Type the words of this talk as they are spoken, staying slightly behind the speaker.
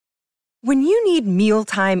When you need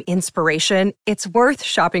mealtime inspiration, it's worth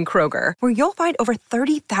shopping Kroger, where you'll find over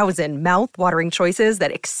 30,000 mouth-watering choices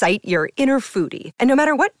that excite your inner foodie. And no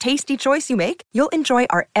matter what tasty choice you make, you'll enjoy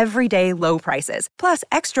our everyday low prices, plus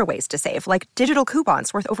extra ways to save, like digital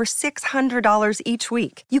coupons worth over $600 each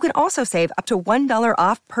week. You can also save up to $1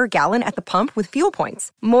 off per gallon at the pump with fuel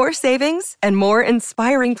points. More savings and more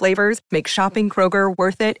inspiring flavors make shopping Kroger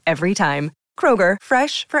worth it every time. Kroger,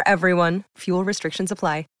 fresh for everyone. Fuel restrictions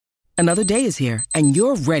apply. Another day is here, and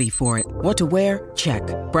you're ready for it. What to wear? Check.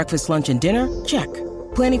 Breakfast, lunch, and dinner? Check.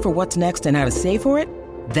 Planning for what's next and how to save for it?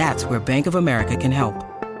 That's where Bank of America can help.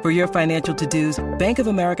 For your financial to-dos, Bank of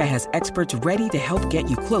America has experts ready to help get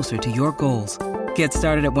you closer to your goals. Get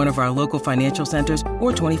started at one of our local financial centers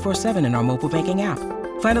or 24/7 in our mobile banking app.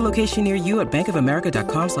 Find a location near you at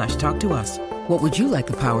bankofamerica.com/talktous. What would you like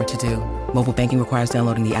the power to do? Mobile banking requires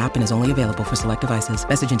downloading the app and is only available for select devices.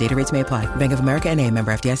 Message and data rates may apply. Bank of America N.A.,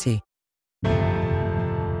 member FDIC.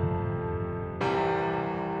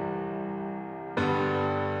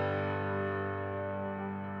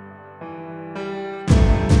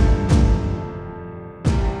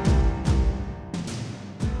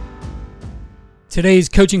 Today's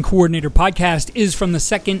Coaching Coordinator podcast is from the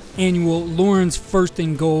second annual Lawrence First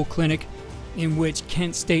and Goal Clinic, in which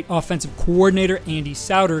Kent State offensive coordinator Andy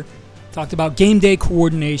Souter talked about game day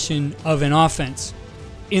coordination of an offense.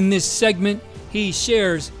 In this segment, he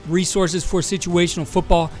shares resources for situational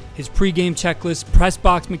football, his pregame checklist, press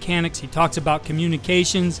box mechanics. He talks about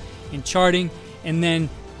communications and charting, and then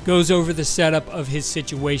goes over the setup of his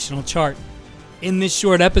situational chart. In this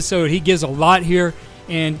short episode, he gives a lot here,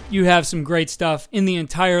 and you have some great stuff in the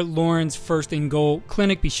entire Lawrence First and Goal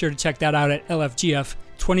Clinic. Be sure to check that out at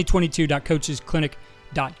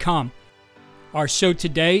lfgf2022.coachesclinic.com. Our show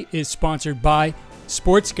today is sponsored by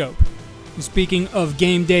SportScope. And speaking of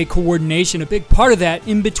game day coordination, a big part of that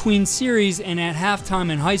in between series and at halftime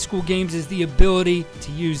in high school games is the ability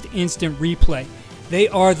to use instant replay. They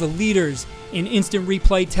are the leaders in instant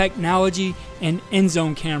replay technology and end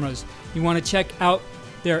zone cameras. You want to check out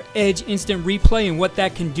their Edge Instant Replay and what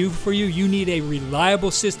that can do for you. You need a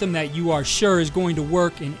reliable system that you are sure is going to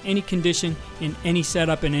work in any condition, in any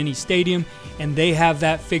setup, in any stadium, and they have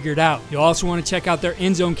that figured out. You'll also want to check out their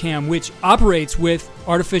End Zone Cam, which operates with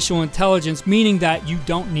artificial intelligence, meaning that you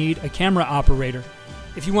don't need a camera operator.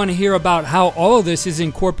 If you want to hear about how all of this is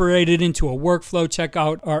incorporated into a workflow, check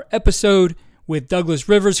out our episode with Douglas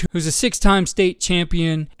Rivers, who's a 6-time state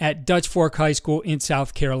champion at Dutch Fork High School in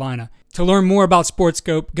South Carolina. To learn more about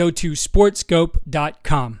SportScope, go to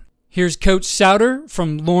sportscope.com. Here's Coach Souter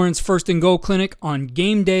from Lawrence First and Goal Clinic on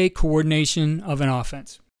game day coordination of an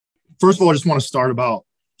offense. First of all, I just want to start about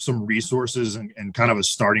some resources and kind of a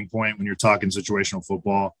starting point when you're talking situational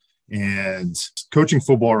football. And coaching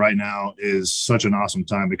football right now is such an awesome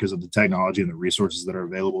time because of the technology and the resources that are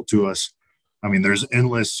available to us. I mean, there's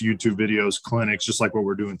endless YouTube videos, clinics, just like what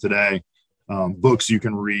we're doing today, books you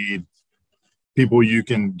can read, people you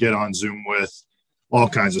can get on Zoom with, all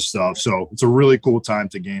kinds of stuff. So it's a really cool time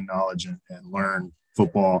to gain knowledge and learn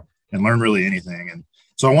football and learn really anything. And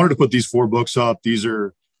so I wanted to put these 4 books up. These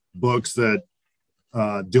are books that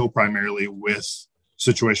deal primarily with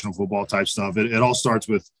situational football type stuff. It all starts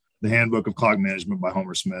with the Handbook of Clock Management by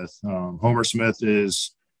Homer Smith. Homer Smith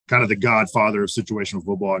is kind of the godfather of situational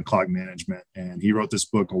football and clock management. And he wrote this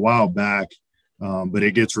book a while back, but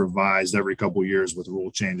it gets revised every couple of years with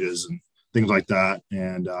rule changes and things like that.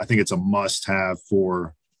 And I think it's a must-have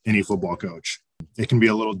for any football coach. It can be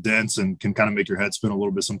a little dense and can kind of make your head spin a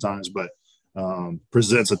little bit sometimes, but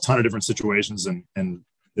presents a ton of different situations and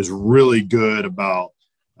is really good about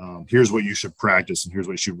here's what you should practice and here's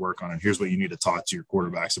what you should work on and here's what you need to talk to your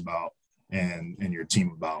quarterbacks about and your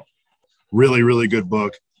team about. Really, really good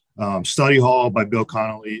book. Study Hall by Bill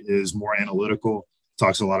Connolly is more analytical,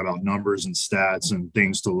 talks a lot about numbers and stats and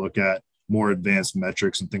things to look at, more advanced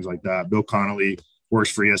metrics and things like that. Bill Connolly works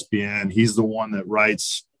for ESPN. He's the one that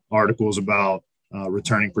writes articles about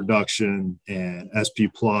returning production and SP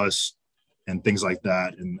plus and things like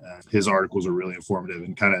that. And his articles are really informative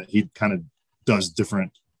and he kind of does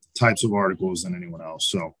different types of articles than anyone else.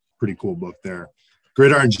 So pretty cool book there.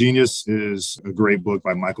 Gridiron Genius is a great book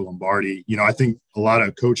by Michael Lombardi. You know, I think a lot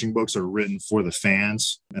of coaching books are written for the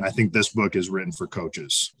fans, and I think this book is written for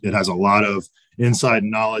coaches. It has a lot of inside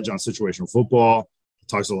knowledge on situational football. It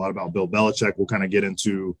talks a lot about Bill Belichick. We'll kind of get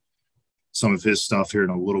into some of his stuff here in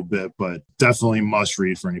a little bit, but definitely must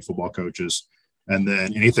read for any football coaches. And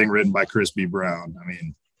then anything written by Chris B. Brown. I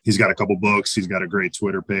mean, he's got a couple books. He's got a great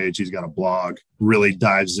Twitter page. He's got a blog, really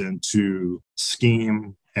dives into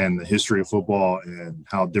scheme and the history of football and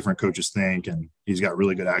how different coaches think. And he's got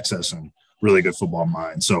really good access and really good football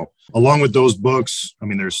mind. So along with those books, I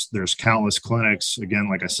mean, there's countless clinics. Again,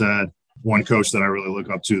 like I said, one coach that I really look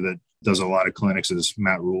up to that does a lot of clinics is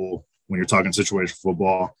Matt Rule. When you're talking situational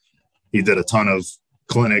football, he did a ton of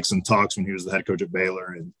clinics and talks when he was the head coach at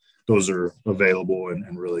Baylor, and those are available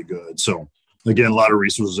and really good. So again, a lot of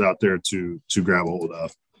resources out there to grab a hold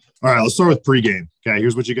of. All right, let's start with pregame. Okay,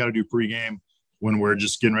 here's what you got to do pregame when we're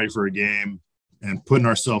just getting ready for a game and putting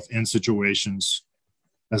ourselves in situations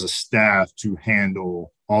as a staff to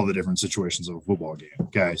handle all the different situations of a football game.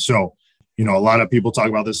 Okay, so, a lot of people talk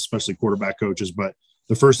about this, especially quarterback coaches, but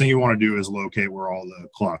the first thing you want to do is locate where all the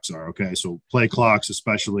clocks are. Okay, so play clocks,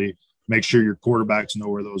 especially. Make sure your quarterbacks know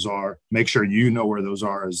where those are. Make sure you know where those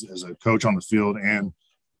are as a coach on the field and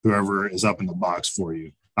whoever is up in the box for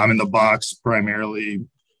you. I'm in the box primarily.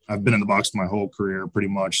 I've been in the box my whole career pretty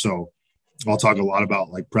much. So I'll talk a lot about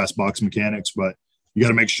like press box mechanics, but you got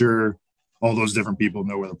to make sure all those different people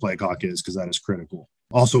know where the play clock is because that is critical.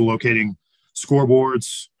 Also locating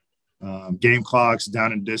scoreboards, game clocks,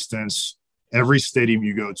 down and distance. Every stadium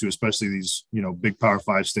you go to, especially these, big Power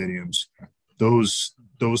 5 stadiums, those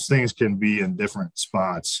things can be in different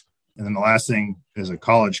spots. And then the last thing as a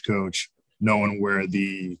college coach, knowing where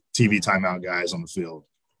the TV timeout guy is on the field.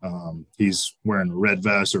 He's wearing a red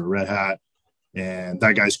vest or a red hat, and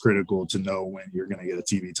that guy's critical to know when you're going to get a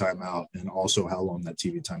TV timeout and also how long that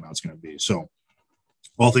TV timeout is going to be. So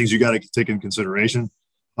all things you got to take into consideration.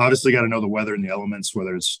 Obviously got to know the weather and the elements,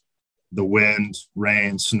 whether it's the wind,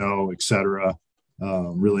 rain, snow, etc.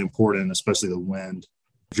 Really important, especially the wind.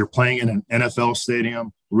 If you're playing in an NFL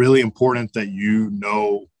stadium, really important that you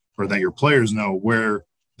know or that your players know where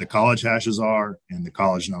the college hashes are and the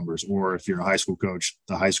college numbers, or if you're a high school coach,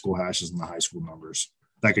 the high school hashes and the high school numbers.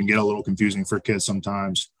 That can get a little confusing for kids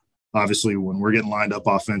sometimes. Obviously, when we're getting lined up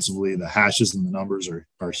offensively, the hashes and the numbers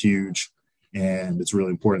are huge, and it's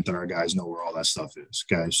really important that our guys know where all that stuff is.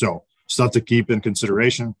 Okay, so stuff to keep in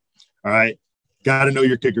consideration. All right, got to know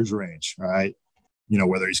your kicker's range. All right,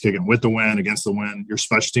 whether he's kicking with the wind, against the wind, your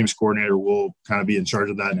special teams coordinator will kind of be in charge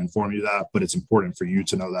of that and inform you that, but it's important for you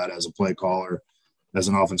to know that as a play caller, as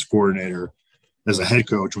an offense coordinator, as a head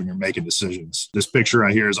coach when you're making decisions. This picture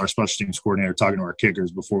right here is our special teams coordinator talking to our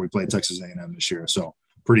kickers before we played Texas A&M this year. So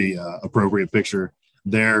pretty appropriate picture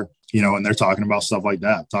there, and they're talking about stuff like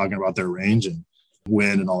that, talking about their range and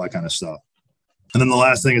wind and all that kind of stuff. And then the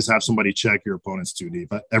last thing is have somebody check your opponents too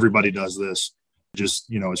deep. Everybody does this. Just,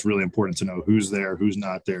 it's really important to know who's there, who's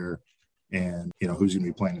not there, and, who's going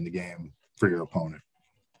to be playing in the game for your opponent.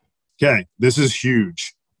 Okay, this is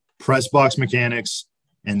huge. Press box mechanics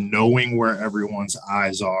and knowing where everyone's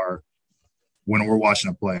eyes are when we're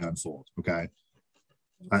watching a play unfold, okay?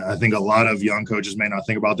 I think a lot of young coaches may not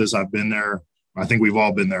think about this. I've been there. I think we've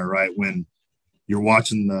all been there, right? When you're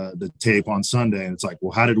watching the tape on Sunday and it's like,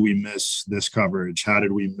 well, how did we miss this coverage? How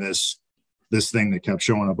did we miss this thing that kept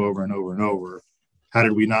showing up over and over and over? How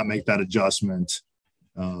did we not make that adjustment?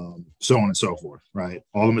 So on and so forth, right?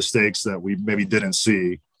 All the mistakes that we maybe didn't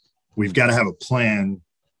see, we've got to have a plan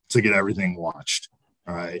to get everything watched.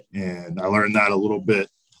 All right. And I learned that a little bit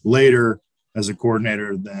later as a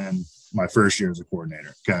coordinator than my first year as a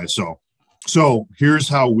coordinator. Okay. So here's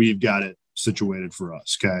how we've got it situated for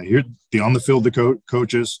us. Okay. Here, on the field, the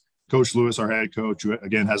coaches, Coach Lewis, our head coach, who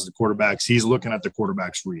again has the quarterbacks, he's looking at the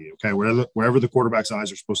quarterback's read. Okay. Wherever the quarterback's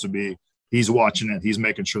eyes are supposed to be, he's watching it. He's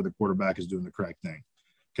making sure the quarterback is doing the correct thing.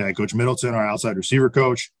 Okay. Coach Middleton, our outside receiver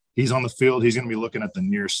coach, he's on the field. He's going to be looking at the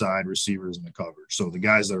near side receivers in the coverage. So the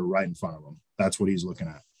guys that are right in front of him, that's what he's looking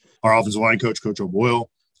at. Our offensive line coach, Coach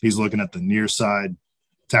O'Boyle, he's looking at the near side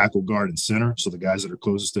tackle, guard, and center. So the guys that are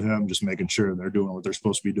closest to him, just making sure they're doing what they're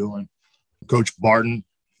supposed to be doing. Coach Barton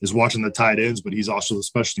is watching the tight ends, but he's also the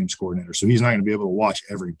special teams coordinator. So he's not going to be able to watch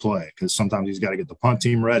every play because sometimes he's got to get the punt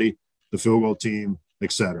team ready, the field goal team,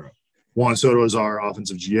 etc. Juan Soto is our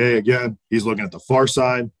offensive GA. Again, he's looking at the far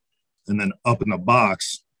side. And then up in the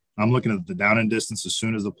box, I'm looking at the down and distance as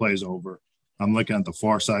soon as the play's over. I'm looking at the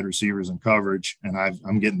far side receivers and coverage, and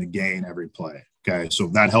I'm getting the gain every play. Okay, so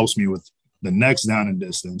that helps me with the next down and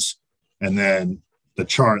distance, and then the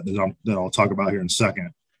chart that I'll talk about here in a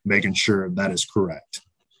second, making sure that is correct.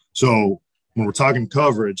 So when we're talking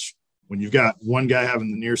coverage, when you've got one guy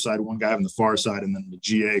having the near side, one guy having the far side, and then the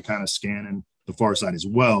GA kind of scanning the far side as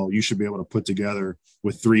well, you should be able to put together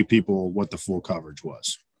with three people what the full coverage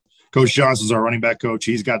was. Coach Johnson's our running back coach.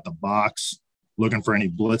 He's got the box looking for any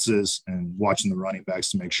blitzes and watching the running backs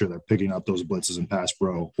to make sure they're picking up those blitzes in pass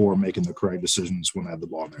pro or making the correct decisions when they have the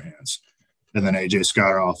ball in their hands. And then AJ Scott,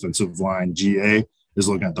 our offensive line GA, is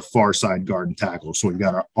looking at the far side guard and tackle. So we've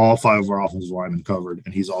got all five of our offensive linemen covered,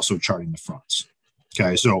 and he's also charting the fronts.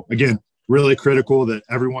 Okay, so again, really critical that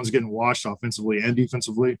everyone's getting washed offensively and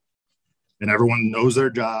defensively, and everyone knows their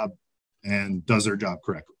job and does their job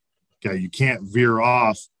correctly. Okay, you can't veer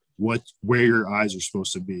off where your eyes are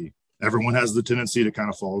supposed to be. Everyone has the tendency to kind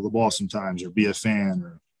of follow the ball sometimes or be a fan,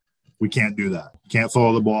 or we can't do that. Can't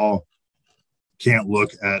follow the ball, can't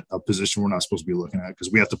look at a position we're not supposed to be looking at,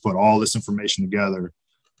 because we have to put all this information together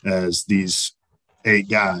as these 8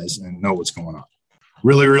 guys and know what's going on.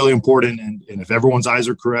 Really, really important. And if everyone's eyes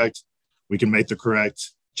are correct, we can make the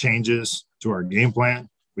correct changes to our game plan.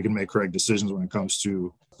 We can make correct decisions when it comes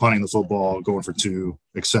to punting the football, going for 2,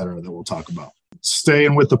 et cetera, that we'll talk about.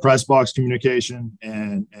 Staying with the press box communication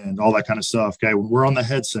and all that kind of stuff. Okay, when we're on the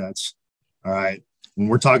headsets, all right, when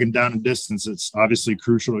we're talking down and distance, it's obviously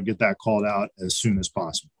crucial to get that called out as soon as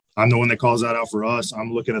possible. I'm the one that calls that out for us.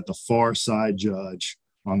 I'm looking at the far side judge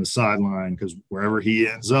on the sideline, because wherever he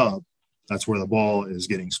ends up, that's where the ball is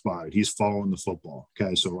getting spotted. He's following the football.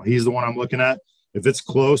 Okay, so he's the one I'm looking at. If it's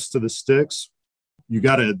close to the sticks, you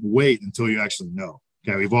got to wait until you actually know.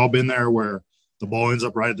 Okay, we've all been there where the ball ends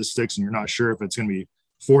up right at the sticks and you're not sure if it's going to be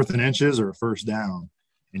 4th and inches or a first down,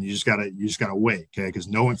 and you just gotta wait. Okay, because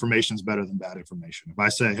no information is better than bad information. If I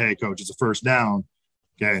say, "Hey, coach, it's a first down,"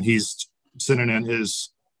 okay, and he's sending in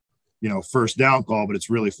his first down call, but it's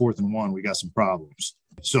really 4th and 1, we got some problems.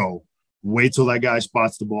 So wait till that guy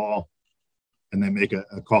spots the ball and then make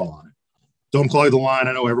a call on it. Don't clog the line.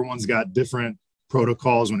 I know everyone's got different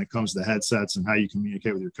protocols when it comes to headsets and how you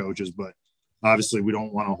communicate with your coaches, but obviously we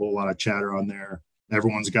don't want a whole lot of chatter on there.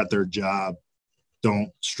 Everyone's got their job.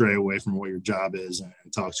 Don't stray away from what your job is and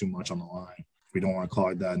talk too much on the line. We don't want to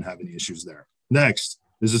clog that and have any issues there. Next,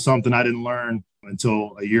 this is something I didn't learn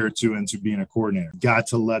until a year or 2 into being a coordinator. Got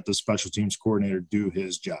to let the special teams coordinator do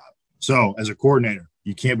his job. So as a coordinator,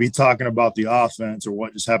 you can't be talking about the offense or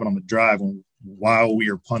what just happened on the drive while we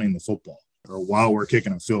are punting the football or while we're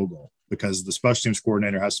kicking a field goal, because the special teams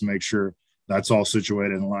coordinator has to make sure that's all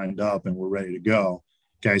situated and lined up and we're ready to go.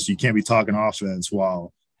 Okay, so you can't be talking offense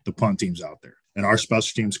while the punt team's out there. And our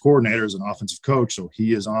special teams coordinator is an offensive coach, so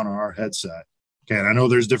he is on our headset. Okay, and I know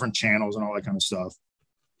there's different channels and all that kind of stuff,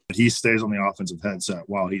 but he stays on the offensive headset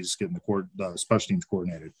while he's getting the special teams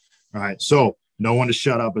coordinated. All right, so no one to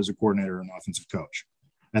shut up as a coordinator or an offensive coach.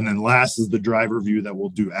 And then last is the drive review that we'll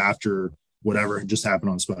do after whatever just happened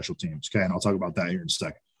on special teams. Okay, and I'll talk about that here in a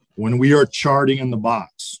second. When we are charting in the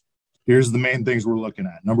box, here's the main things we're looking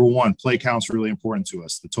at. Number 1, play count's really important to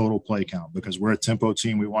us, the total play count, because we're a tempo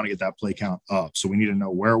team. We want to get that play count up. So we need to know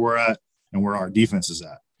where we're at and where our defense is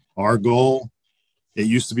at. Our goal, it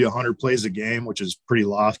used to be 100 plays a game, which is pretty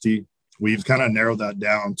lofty. We've kind of narrowed that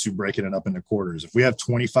down to breaking it up into quarters. If we have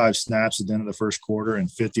 25 snaps at the end of the first quarter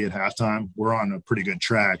and 50 at halftime, we're on a pretty good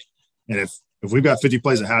track. And if we've got 50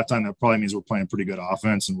 plays at halftime, that probably means we're playing pretty good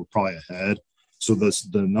offense and we're probably ahead. So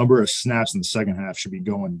the number of snaps in the second half should be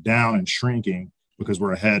going down and shrinking because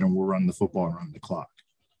we're ahead and we're running the football and running the clock.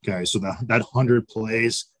 Okay, so that 100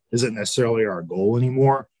 plays isn't necessarily our goal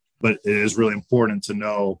anymore, but it is really important to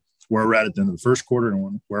know where we're at the end of the first quarter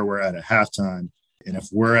and where we're at halftime. And if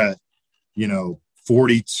we're at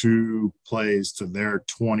 42 plays to their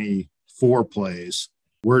 24 plays,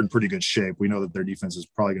 we're in pretty good shape. We know that their defense is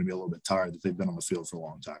probably going to be a little bit tired, that they've been on the field for a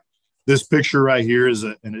long time. This picture right here is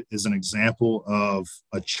an example of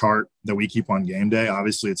a chart that we keep on game day.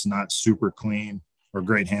 Obviously, it's not super clean or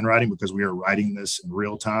great handwriting because we are writing this in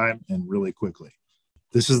real time and really quickly.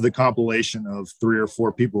 This is the compilation of 3 or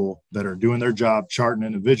 4 people that are doing their job, charting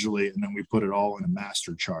individually, and then we put it all in a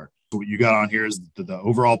master chart. So what you got on here is the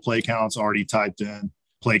overall play counts already typed in,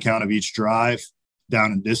 play count of each drive,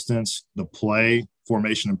 down and distance, the play,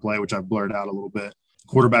 formation and play, which I've blurred out a little bit,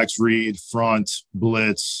 quarterback's read, front,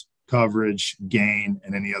 blitz, coverage, gain,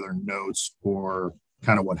 and any other notes or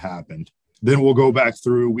kind of what happened. Then we'll go back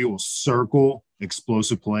through. We will circle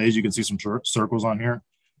explosive plays. You can see some circles on here.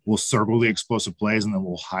 We'll circle the explosive plays, and then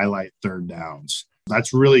we'll highlight third downs.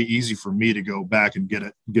 That's really easy for me to go back and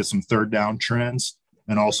get some third down trends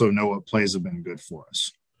and also know what plays have been good for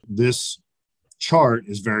us. This chart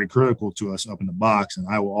is very critical to us up in the box, and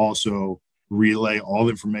I will also relay all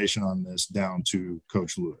the information on this down to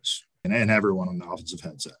Coach Lewis and everyone on the offensive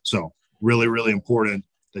headset. So really, really important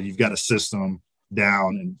that you've got a system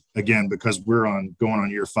down. And again, because we're going on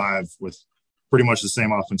year 5 with pretty much the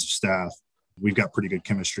same offensive staff, we've got pretty good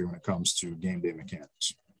chemistry when it comes to game day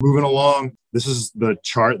mechanics. Moving along, this is the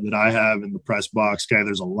chart that I have in the press box. Okay,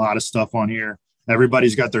 there's a lot of stuff on here.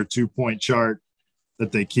 Everybody's got their 2-point chart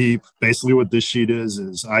that they keep. Basically what this sheet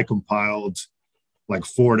is I compiled like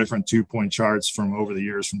 4 different 2-point charts from over the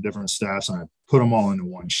years from different staffs, and I put them all into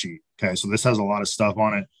one sheet. Okay, so this has a lot of stuff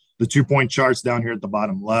on it. The 2-point charts down here at the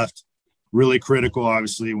bottom left Really critical,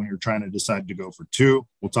 obviously, when you're trying to decide to go for two.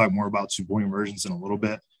 We'll talk more about 2-point conversions in a little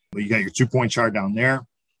bit. But you got your 2-point chart down there.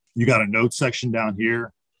 You got a notes section down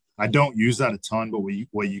here. I don't use that a ton, but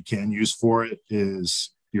what you can use for it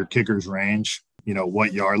is your kicker's range.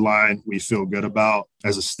 What yard line we feel good about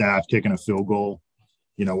as a staff kicking a field goal,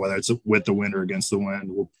 whether it's with the wind or against the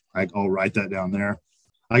wind. I'll write that down there.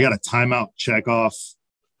 I got a timeout checkoff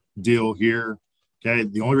deal here. Okay.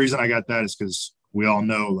 The only reason I got that is because we all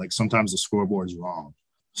know, like, sometimes the scoreboard is wrong.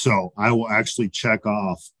 So I will actually check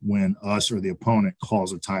off when us or the opponent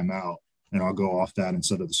calls a timeout, and I'll go off that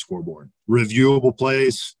instead of the scoreboard. Reviewable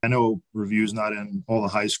plays. I know review's not in all the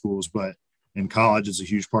high schools, but in college, it's a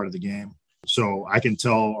huge part of the game. So I can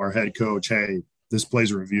tell our head coach, hey, this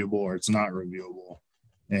play's reviewable or it's not reviewable.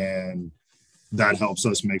 And that helps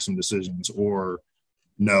us make some decisions, or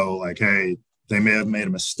know, like, hey, they may have made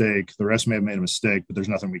a mistake. The rest may have made a mistake, but there's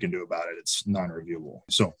nothing we can do about it. It's non-reviewable.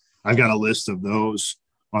 So I've got a list of those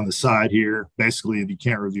on the side here. Basically, if you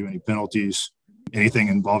can't review any penalties, anything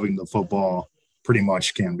involving the football pretty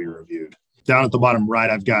much can be reviewed. Down at the bottom right,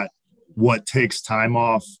 I've got what takes time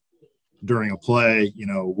off during a play,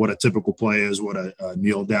 what a typical play is, what a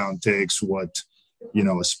kneel down takes, what,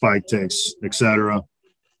 a spike takes, etc.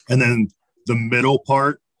 And then the middle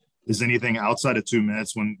part is anything outside of 2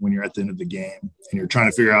 minutes when you're at the end of the game and you're trying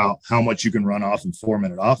to figure out how much you can run off in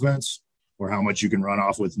 4-minute offense or how much you can run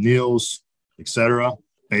off with kneels, etc.,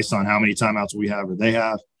 based on how many timeouts we have or they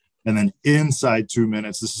have. And then inside 2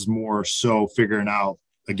 minutes, this is more so figuring out,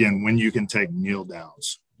 again, when you can take kneel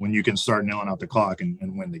downs, when you can start kneeling out the clock and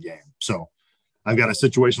win the game. So I've got a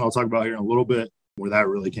situation I'll talk about here in a little bit where that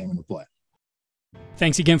really came into play.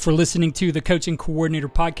 Thanks again for listening to the Coaching Coordinator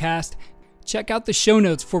Podcast. Check out the show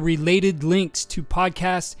notes for related links to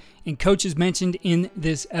podcasts and coaches mentioned in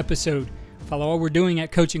this episode. Follow all we're doing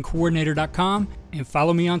at coachingcoordinator.com and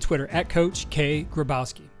follow me on Twitter at Coach K.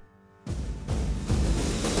 Grabowski.